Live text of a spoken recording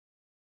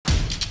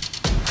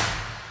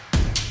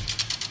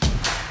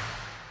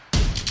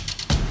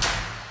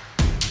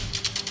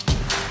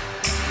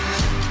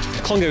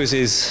Clongowes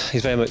is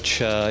very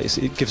much,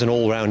 it gives an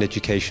all-round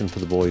education for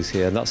the boys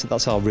here, and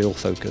that's our real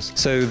focus.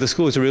 So the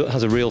school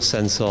has a real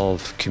sense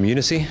of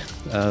community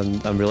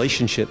and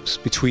relationships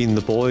between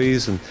the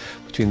boys and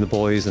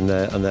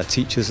their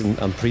teachers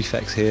and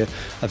prefects here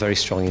are very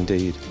strong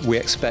indeed. We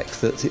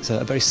expect that it's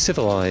a very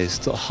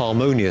civilised,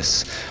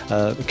 harmonious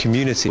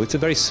community. It's a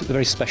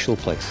very special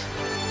place.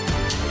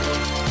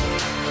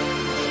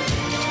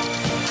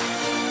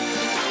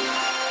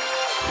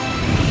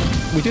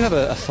 We do have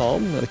a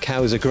farm. The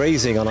cows are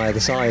grazing on either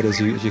side as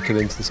you come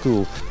into the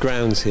school.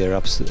 Grounds here are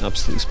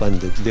absolutely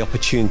splendid. The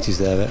opportunities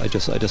there are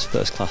just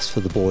first class for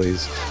the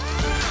boys.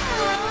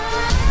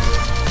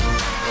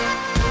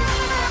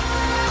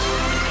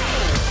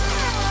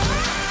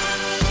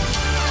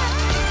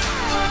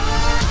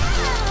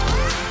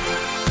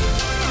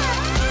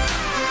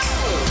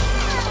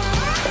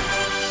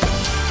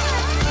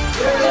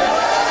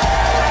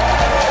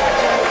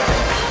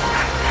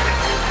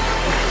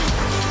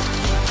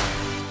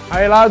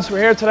 Hey lads, we're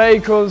here today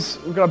because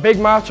we've got a big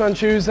match on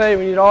Tuesday.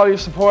 We need all your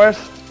support.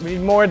 We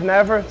need more than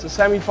ever. It's a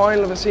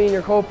semi-final of a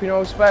senior cup. You know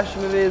how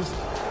special it is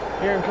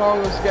here in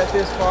Clongowes to get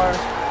this far.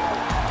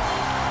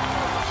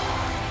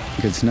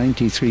 It's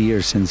 93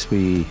 years since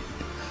we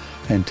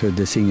entered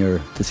the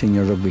senior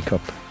rugby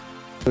cup.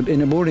 But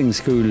in a boarding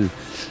school,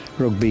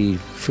 rugby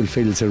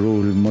fulfills a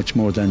role much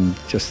more than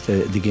just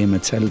the game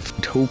itself.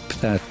 I'd hope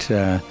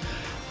that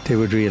they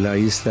would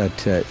realise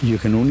that you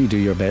can only do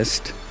your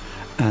best.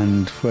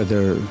 And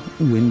whether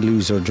win,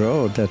 lose or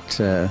draw,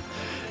 that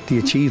the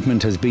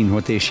achievement has been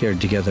what they shared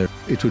together.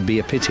 It would be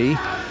a pity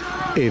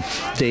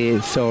if they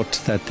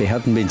thought that they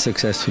hadn't been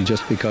successful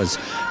just because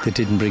they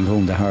didn't bring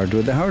home the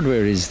hardware. The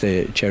hardware is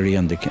the cherry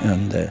on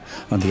the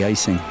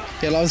icing.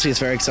 Yeah, obviously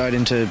it's very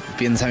exciting to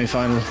be in the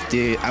semi-final.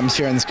 The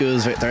atmosphere in the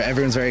schools,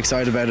 everyone's very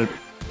excited about it.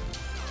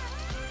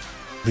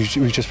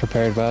 We've just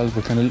prepared well.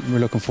 We're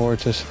looking forward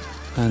to it,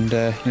 and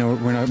you know,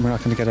 we're not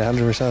going to get ahead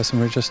of ourselves, and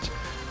we're just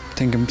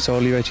thinking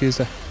solely about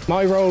Tuesday.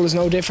 My role is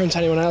no different to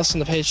anyone else on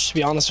the pitch, to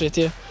be honest with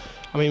you.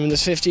 I mean, when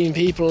there's 15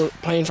 people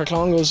playing for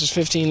Clongowes, there's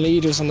 15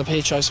 leaders on the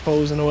pitch, I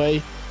suppose, in a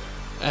way.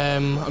 I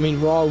mean,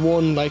 we're all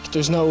one, like,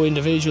 there's no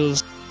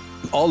individuals.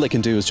 All they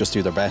can do is just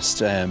do their best.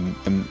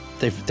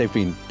 They've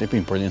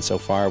been brilliant so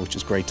far, which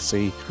is great to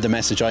see. The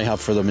message I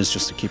have for them is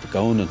just to keep it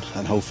going,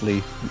 and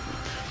hopefully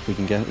we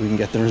can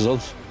get the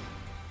result.